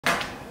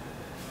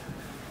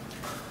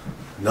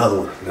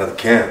Another one, another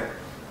camp.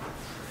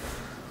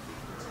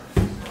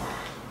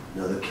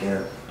 Another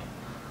camp.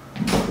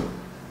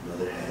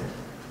 Another head.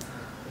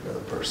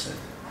 Another person.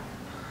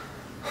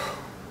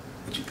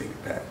 What you think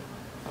of that?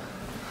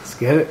 Let's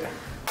get it.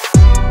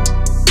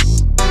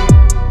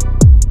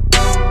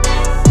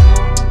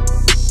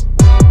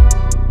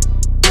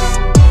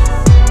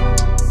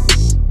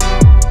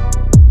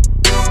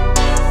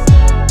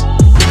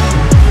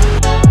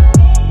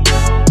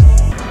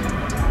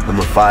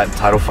 Number 5,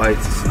 title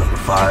fights. This is number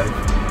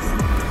 5.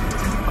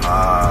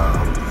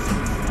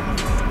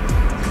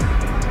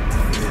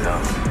 You know,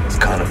 it's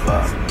kind of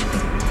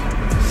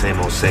same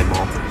old, same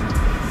old.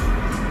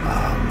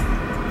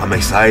 I'm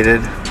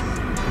excited.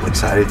 I'm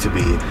excited to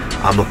be.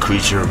 I'm a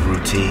creature of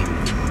routine.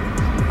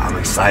 I'm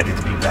excited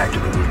to be back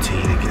in the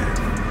routine again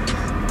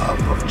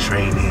of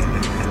training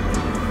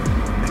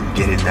and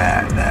getting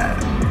that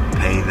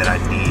pain that I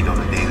need on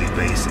a daily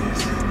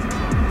basis.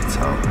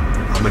 So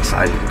I'm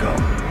excited to go.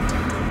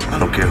 I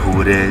don't care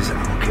who it is.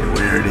 I don't care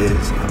where it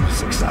is. I'm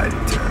just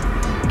excited to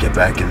get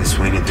back in the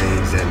swing of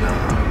things and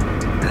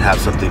have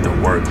something to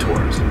work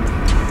towards.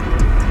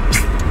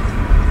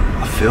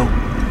 I feel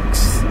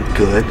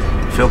good.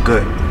 I feel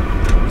good.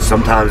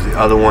 Sometimes the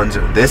other ones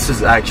are, this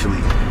is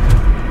actually,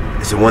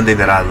 it's the one thing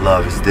that I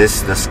love is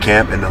this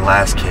camp and the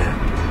last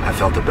camp. I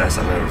felt the best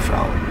I've ever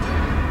felt.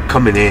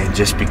 Coming in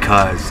just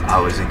because I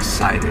was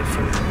excited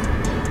for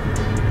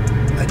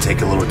them. I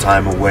take a little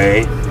time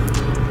away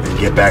and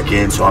get back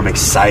in, so I'm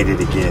excited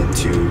again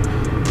to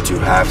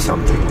have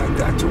something like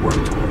that to work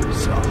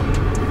towards. So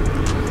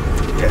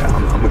yeah,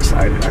 I'm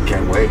excited. I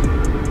can't wait.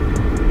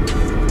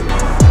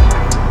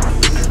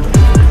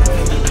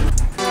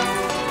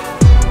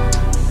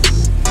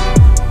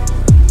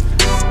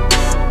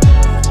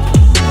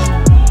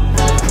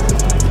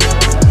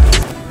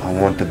 I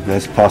want the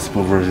best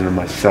possible version of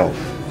myself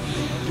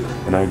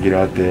when I get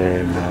out there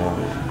and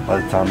by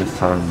the time it's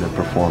time to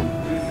perform,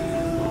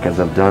 because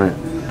I've done it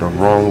the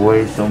wrong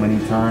way so many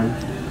times,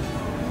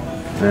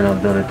 then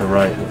I've done it the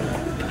right way.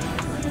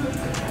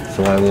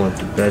 So I want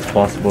the best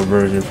possible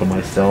version for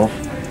myself,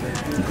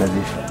 because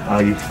if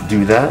I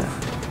do that,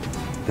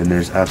 then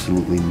there's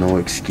absolutely no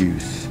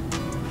excuse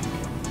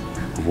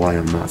of why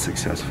I'm not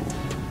successful.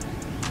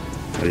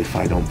 But if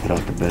I don't put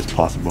out the best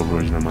possible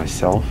version of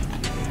myself,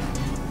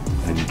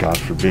 and God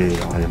forbid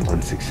I am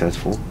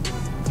unsuccessful,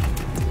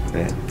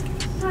 then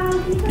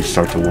you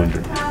start to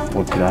wonder,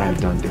 what could I have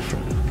done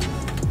different?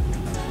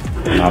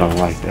 And I don't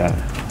like that.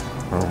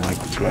 I don't like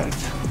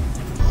regrets.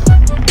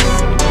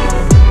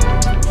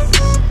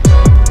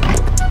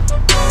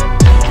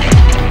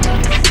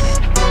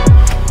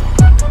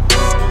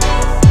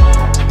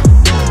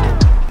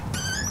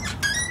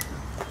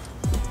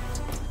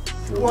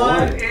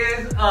 What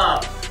is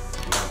up?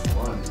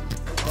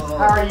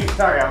 How are you?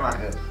 Sorry, I'm not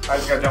good. I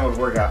just got done with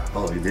workout.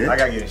 Oh, you did? I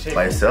gotta get in shape.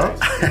 By yourself?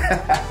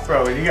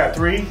 Bro, you got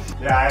 3?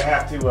 Yeah, I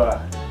have to,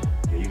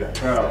 Yeah, you got it.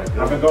 bro,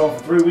 I've been going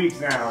for 3 weeks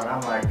now, and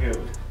I'm like,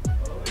 dude,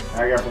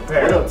 I gotta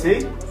prepare. What up,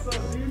 T? What's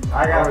up, dude?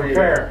 I gotta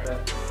prepare.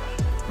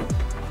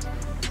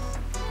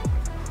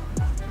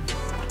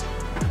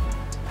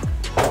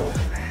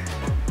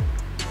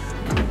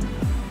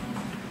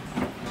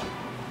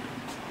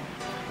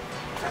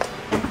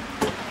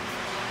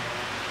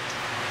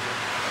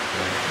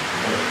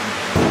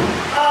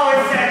 Oh,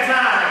 it's that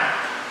time!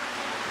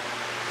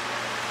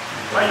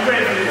 Are you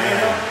ready for this?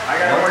 I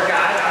gotta work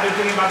out. I've been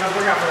thinking about this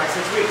workout for like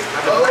 6 weeks.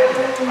 I've been ready.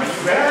 Are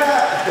you ready?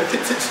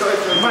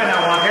 You might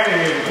not walk out of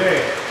here today.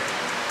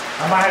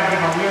 I might have to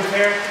get my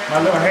wheelchair, my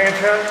little hand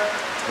truck.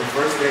 The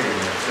first day,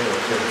 man. Chill.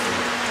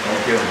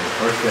 Don't kill me.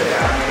 First day.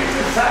 Yeah, I mean,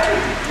 it's exciting.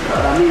 You know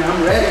what I mean?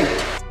 I'm ready.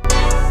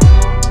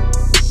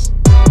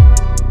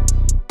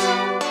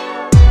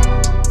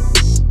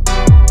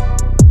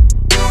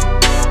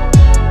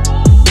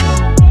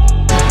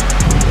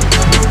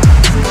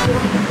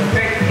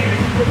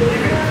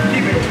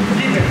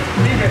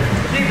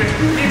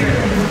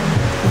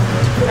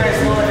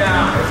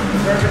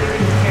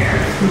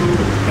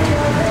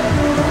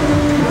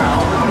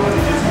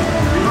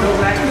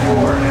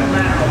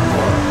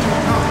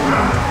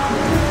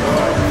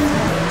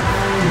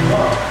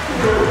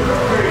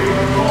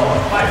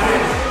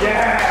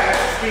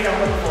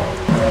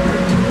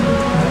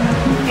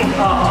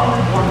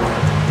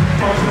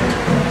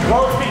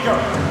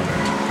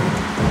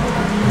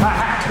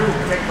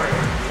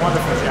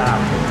 Wonderful job.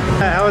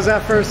 How was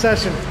that first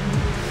session?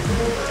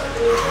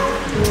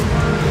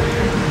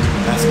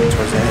 That's me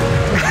towards the end.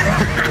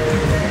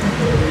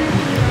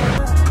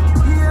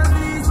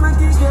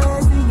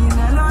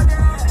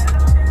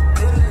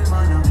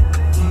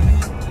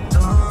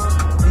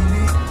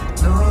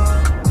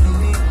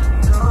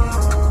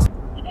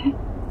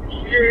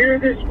 You're here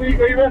this week.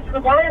 Are you wrestling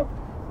tomorrow?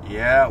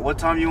 Yeah, what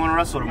time you want to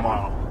wrestle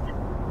tomorrow?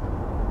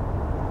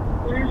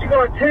 We usually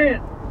go at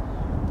 10.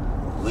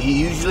 We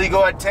usually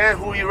go at 10.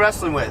 Who are you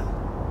wrestling with?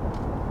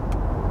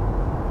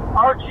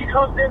 Archie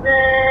comes in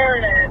there,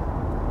 and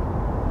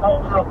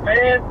a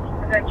band,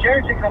 and then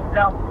Jersey comes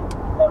down.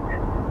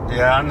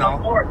 Yeah, I know.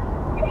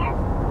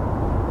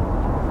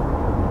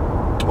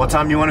 What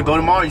time do you want to go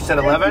tomorrow? You said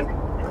 11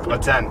 or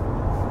 10?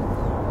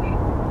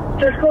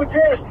 Let's go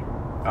test.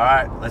 All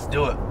right, let's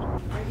do it.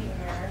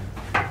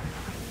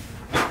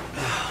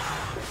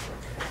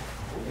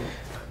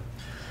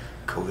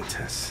 COVID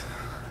test,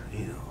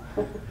 you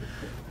know,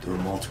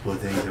 doing multiple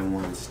things at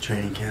once.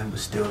 Training camp, but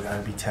still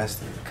gotta be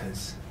tested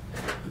because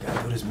we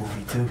gotta do this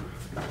movie too.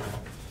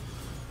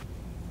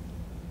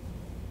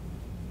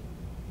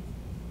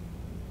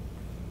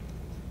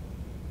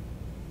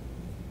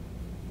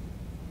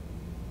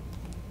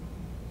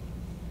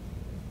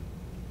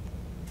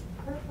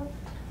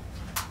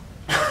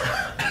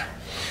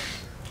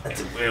 That's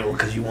a weird one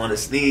because you want to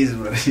sneeze,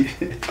 but you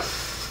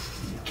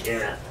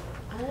can't.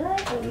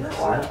 Alright, well, you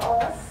are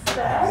all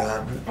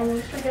set. And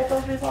you should get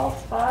those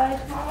results by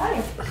tomorrow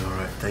morning.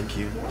 Alright, thank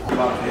you.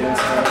 Well,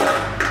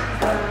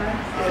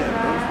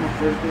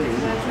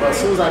 as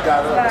soon as I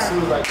got up, I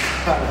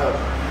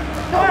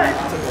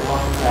took a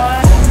long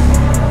time.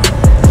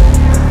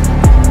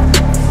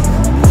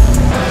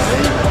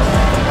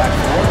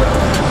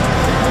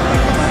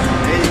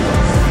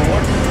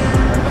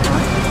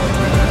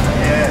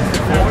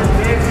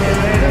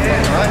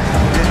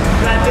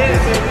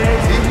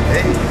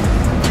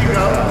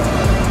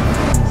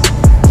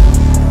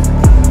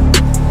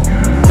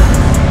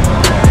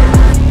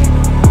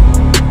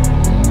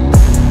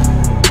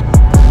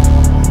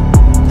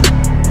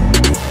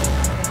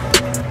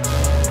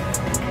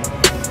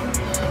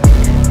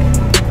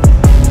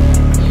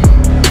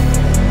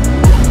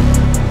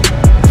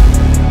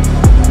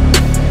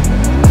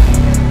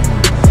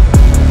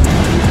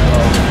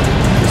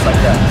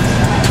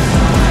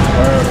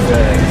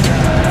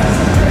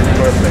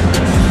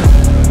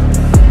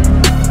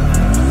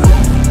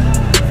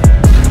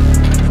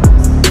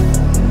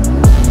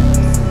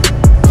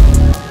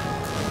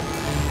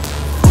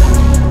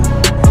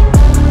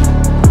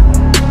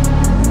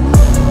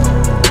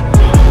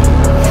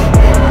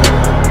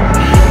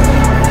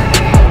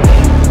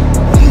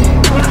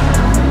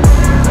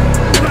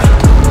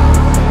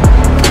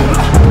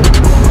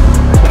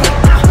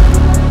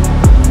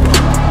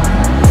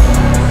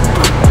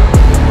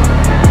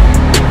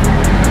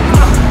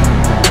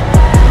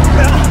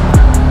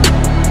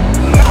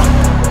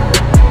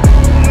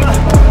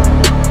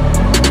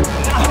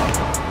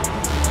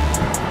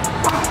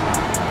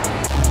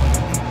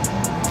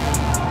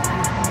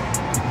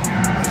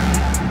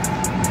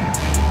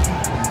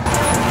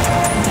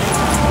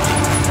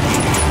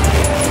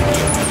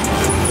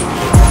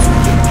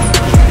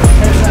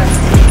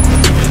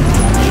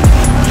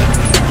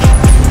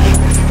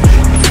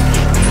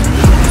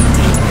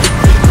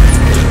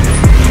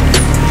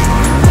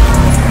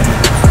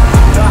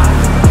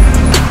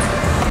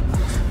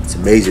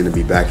 Amazing to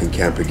be back in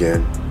camp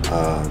again,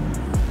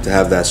 to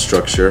have that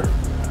structure,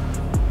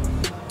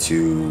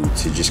 to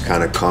just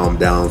kind of calm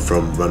down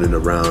from running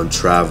around,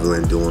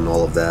 traveling, doing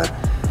all of that.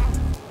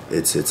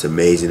 It's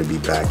amazing to be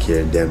back here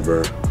in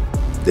Denver.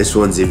 This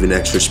one's even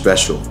extra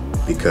special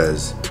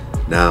because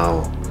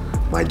now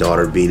my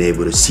daughter being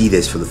able to see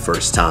this for the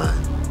first time,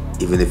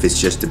 even if it's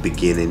just the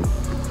beginning,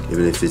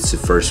 even if it's the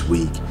first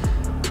week,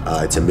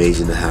 it's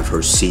amazing to have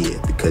her see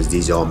it because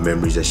these are all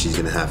memories that she's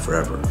gonna have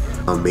forever.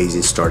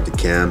 Amazing start to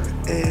camp,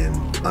 and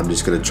I'm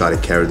just gonna try to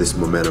carry this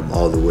momentum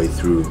all the way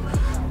through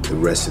the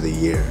rest of the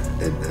year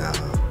and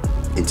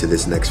into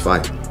this next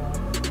fight.